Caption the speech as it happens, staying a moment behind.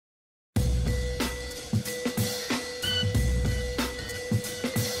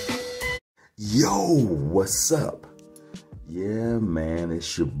Yo, what's up? Yeah, man,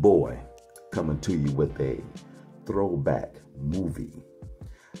 it's your boy coming to you with a throwback movie.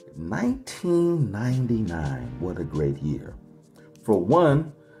 1999, what a great year. For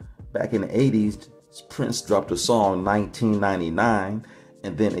one, back in the 80s, Prince dropped a song 1999,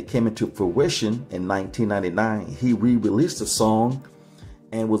 and then it came into fruition in 1999. He re-released the song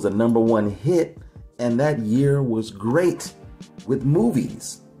and was a #1 hit, and that year was great with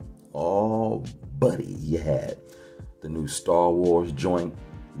movies. Oh, buddy, you had the new Star Wars joint,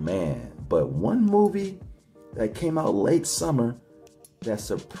 man. But one movie that came out late summer that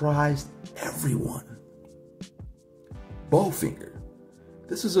surprised everyone. BOWFINGER.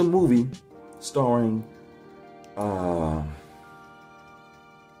 This is a movie starring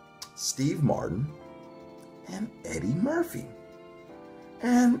Steve Martin and Eddie Murphy.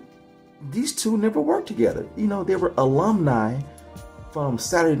 And these two never worked together. You know, they were alumni from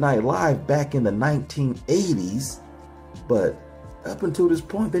Saturday Night Live back in the 1980s, but up until this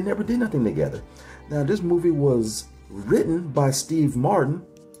point, they never did nothing together. Now, this movie was written by Steve Martin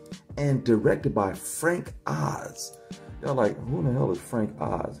and directed by Frank Oz. Y'all like, who the hell is Frank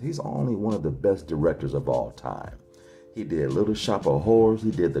Oz? He's only one of the best directors of all time. He did Little Shop of Horrors.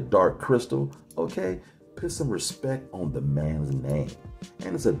 He did The Dark Crystal. Okay, put some respect on the man's name.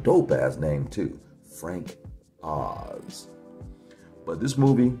 And it's a dope-ass name, too. Frank Oz. But this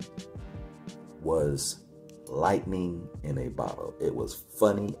movie was lightning in a bottle. It was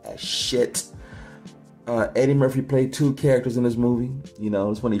funny as shit. Eddie Murphy played two characters in this movie. You know,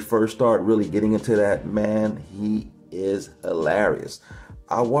 it's when he first started really getting into that. Man, he is hilarious.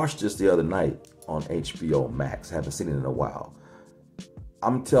 I watched this the other night on HBO Max. Haven't seen it in a while.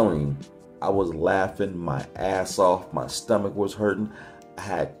 I'm telling you, I was laughing my ass off. My stomach was hurting. I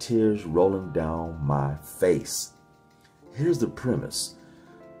had tears rolling down my face. Here's the premise.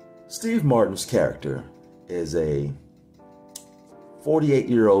 Steve Martin's character is a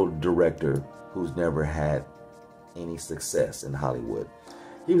 48-year-old director who's never had any success in Hollywood.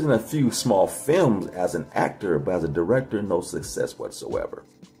 He was in a few small films as an actor, but as a director, no success whatsoever.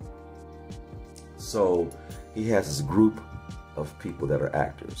 So he has this group of people that are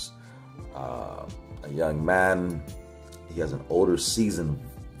actors. A young man, he has an older seasoned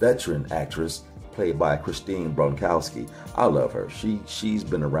veteran actress played by Christine Baranski. I love her. She's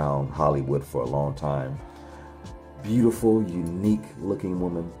been around Hollywood for a long time. Beautiful, unique looking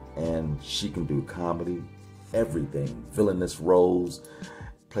woman, and she can do comedy, everything. Villainous roles,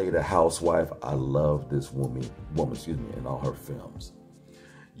 played a housewife. I love this woman, in all her films.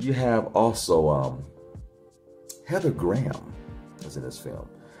 You have also Heather Graham is in this film.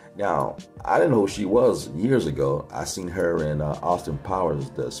 Now, I didn't know who she was years ago. I seen her in Austin Powers,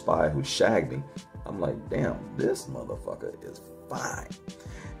 The Spy Who Shagged Me. I'm like, damn, this motherfucker is fine.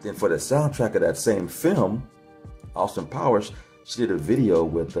 Then for the soundtrack of that same film, Austin Powers, she did a video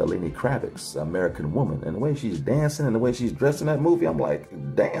with Lenny Kravitz, American Woman. And the way she's dancing and the way she's dressed in that movie, I'm like,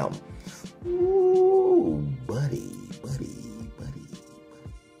 damn. Ooh, buddy.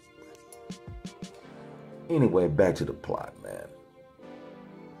 Anyway, back to the plot, man.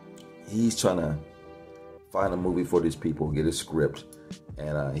 He's trying to find a movie for these people, get a script,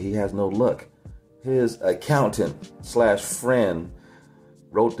 and he has no luck. His accountant / friend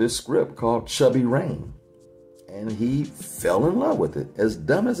wrote this script called Chubby Rain, and he fell in love with it. As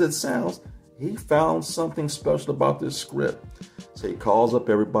dumb as it sounds, he found something special about this script. So he calls up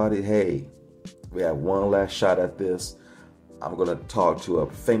everybody, hey, we have one last shot at this. I'm going to talk to a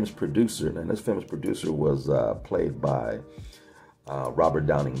famous producer, and this famous producer was played by Robert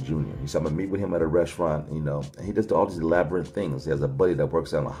Downing Jr. He said, I'm going to meet with him at a restaurant, you know, and he does all these elaborate things. He has a buddy that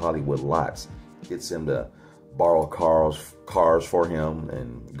works out on Hollywood lots, gets him to borrow cars for him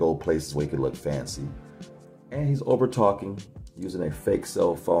and go places where he could look fancy. And he's over talking, using a fake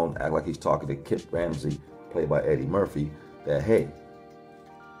cell phone, act like he's talking to Kit Ramsey, played by Eddie Murphy, that, hey,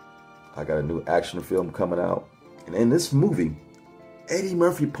 I got a new action film coming out. And in this movie, Eddie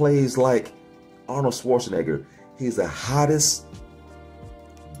Murphy plays like Arnold Schwarzenegger. He's the hottest,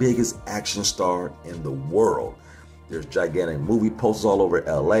 biggest action star in the world. There's gigantic movie posters all over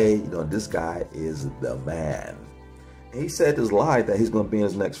LA. You know, this guy is the man. And he said this lie that he's going to be in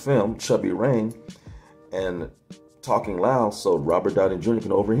his next film, Chubby Rain, and talking loud so Robert Downey Jr.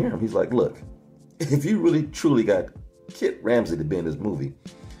 can overhear him. He's like, look, if you really truly got Kit Ramsey to be in this movie,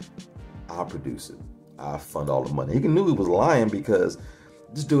 I'll produce it. I'll fund all the money. He knew he was lying because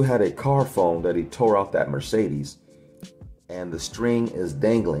this dude had a car phone that he tore out that Mercedes, and the string is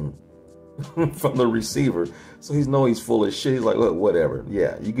dangling from the receiver. So he's full of shit. He's like, look, whatever.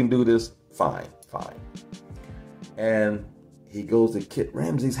 Yeah, you can do this. Fine. And he goes to Kit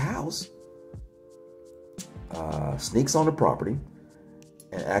Ramsey's house sneaks on the property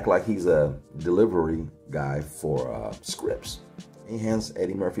and act like he's a delivery guy for scripts. He hands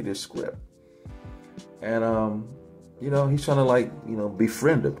Eddie Murphy this script. And, he's trying to, like,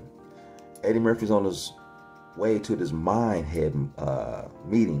 befriend him. Eddie Murphy's on his way to this mind head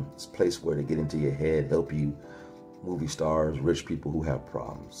meeting. This place where they get into your head, help you, movie stars, rich people who have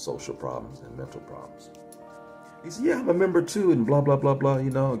problems, social problems and mental problems. He said, yeah, I'm a member too, and blah, blah, blah, blah.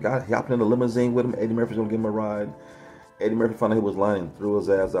 Got hopping in the limousine with him. Eddie Murphy's gonna give him a ride. Eddie Murphy found out he was lying and threw his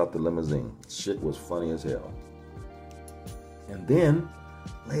ass out the limousine. Shit was funny as hell. And then,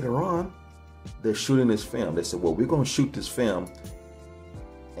 later on, they're shooting this film. They said, well, we're gonna shoot this film,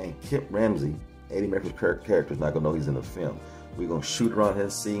 and Kip Ramsey, Eddie Murphy's character, is not gonna know he's in the film. We're gonna shoot around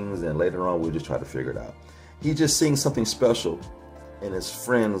his scenes, and later on, we'll just try to figure it out. He just seeing something special in his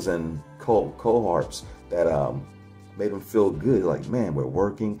friends and cohorts that made him feel good. Like, man, we're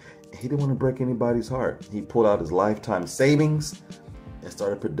working. He didn't want to break anybody's heart. He pulled out his lifetime savings and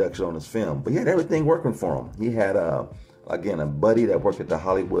started production on his film. But he had everything working for him. He had, again, a buddy that worked at the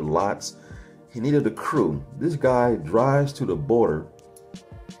Hollywood lots. He needed a crew. This guy drives to the border,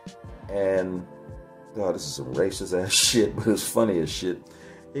 and this is some racist ass shit, but it's funny as shit.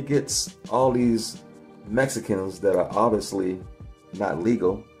 He gets all these Mexicans that are obviously not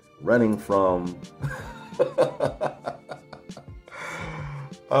legal running from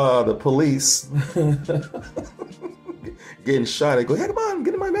the police, getting shot. They go, hey, come on,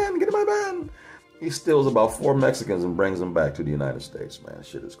 get in my van, get in my van. He steals about 4 Mexicans and brings them back to the United States, man.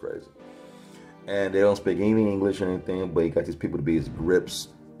 Shit is crazy. And they don't speak any English or anything, but he got these people to be his grips,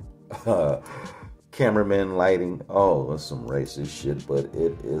 cameramen, lighting. Oh, that's some racist shit, but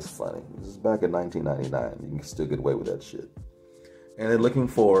it is funny. This is back in 1999. You can still get away with that shit. And they're looking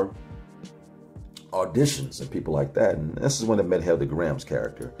for auditions and people like that. And this is when they met Heather Graham's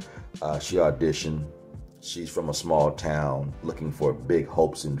character. She auditioned. She's from a small town looking for big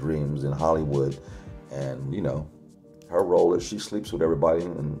hopes and dreams in Hollywood. And, her role is she sleeps with everybody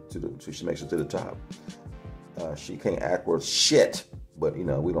until she makes it to the top. She can't act worth shit, but,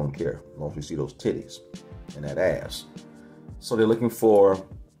 we don't care as long as we see those titties and that ass. So they're looking for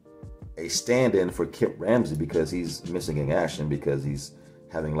a stand-in for Kip Ramsey because he's missing in action because he's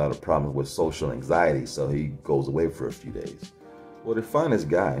having a lot of problems with social anxiety, so he goes away for a few days. Well, they find this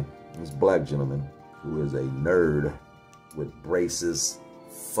guy, this black gentleman, who is a nerd with braces,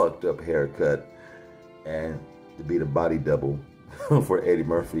 fucked up haircut, and to be the body double for Eddie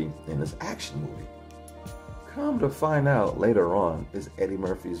Murphy in this action movie. Come to find out later on, is Eddie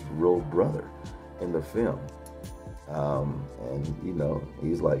Murphy's real brother in the film. And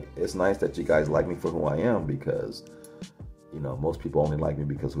he's like, it's nice that you guys like me for who I am because, most people only like me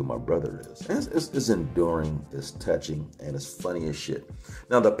because who my brother is. And it's enduring, it's touching, and it's funny as shit.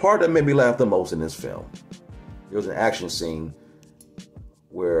 Now, the part that made me laugh the most in this film, there was an action scene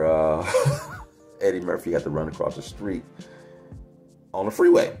where Eddie Murphy had to run across the street on the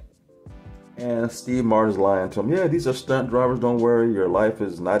freeway. And Steve Martin's lying to him, yeah, these are stunt drivers, don't worry, your life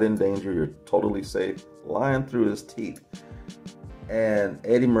is not in danger, you're totally safe. Lying through his teeth. And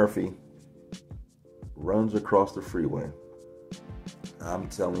Eddie Murphy runs across the freeway. I'm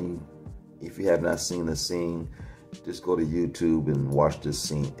telling you, if you have not seen the scene, just go to YouTube and watch this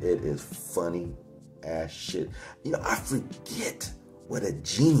scene. It is funny as shit. I forget what a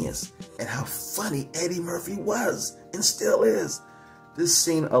genius and how funny Eddie Murphy was and still is. This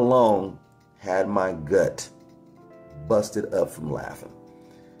scene alone had my gut busted up from laughing.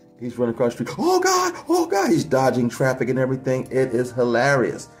 He's running across the street. Oh, God. Oh, God. He's dodging traffic and everything. It is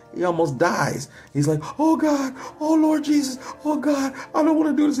hilarious. He almost dies. He's like, oh, God. Oh, Lord Jesus. Oh, God. I don't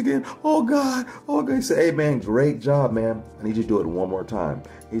want to do this again. Oh, God. Oh, God. He said, hey, man, great job, man. I need you to do it one more time.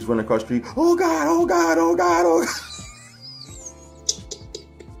 He's running across the street. Oh, God. Oh, God. Oh, God. Oh, God.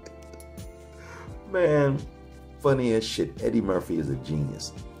 Man, funny as shit. Eddie Murphy is a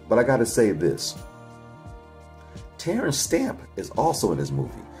genius. But I got to say this. Terrence Stamp is also in this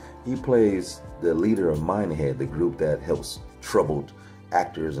movie. He plays the leader of Mindhead, the group that helps troubled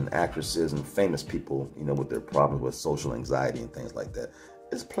actors and actresses and famous people, with their problems with social anxiety and things like that.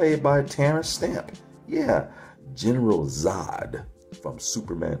 It's played by Terrence Stamp. Yeah, General Zod from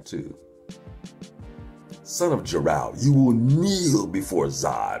Superman 2. Son of Jor-El, you will kneel before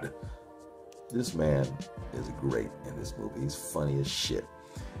Zod. This man is great in this movie. He's funny as shit.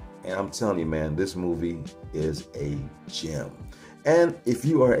 And I'm telling you, man, this movie is a gem. And if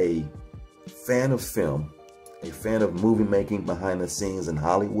you are a fan of film, a fan of movie making behind the scenes in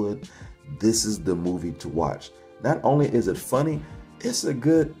Hollywood, this is the movie to watch. Not only is it funny, it's a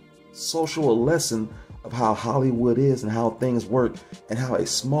good social lesson of how Hollywood is and how things work and how a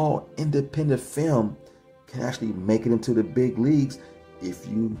small independent film can actually make it into the big leagues if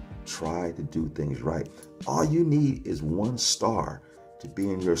you try to do things right. All you need is one star to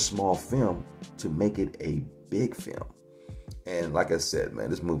be in your small film to make it a big film. And like I said, man,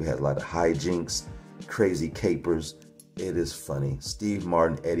 this movie has a lot of hijinks, crazy capers. It is funny. Steve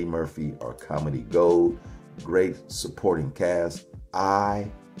Martin, Eddie Murphy are comedy gold. Great supporting cast.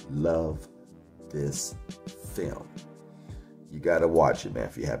 I love this film. You gotta watch it, man,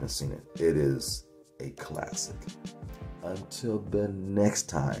 if you haven't seen it. It is a classic. Until the next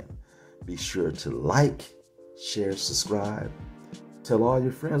time, be sure to like, share, subscribe, tell all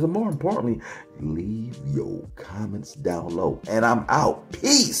your friends, and more importantly, leave your comments down low. And I'm out.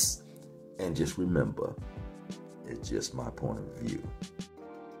 Peace. And just remember, it's just my point of view.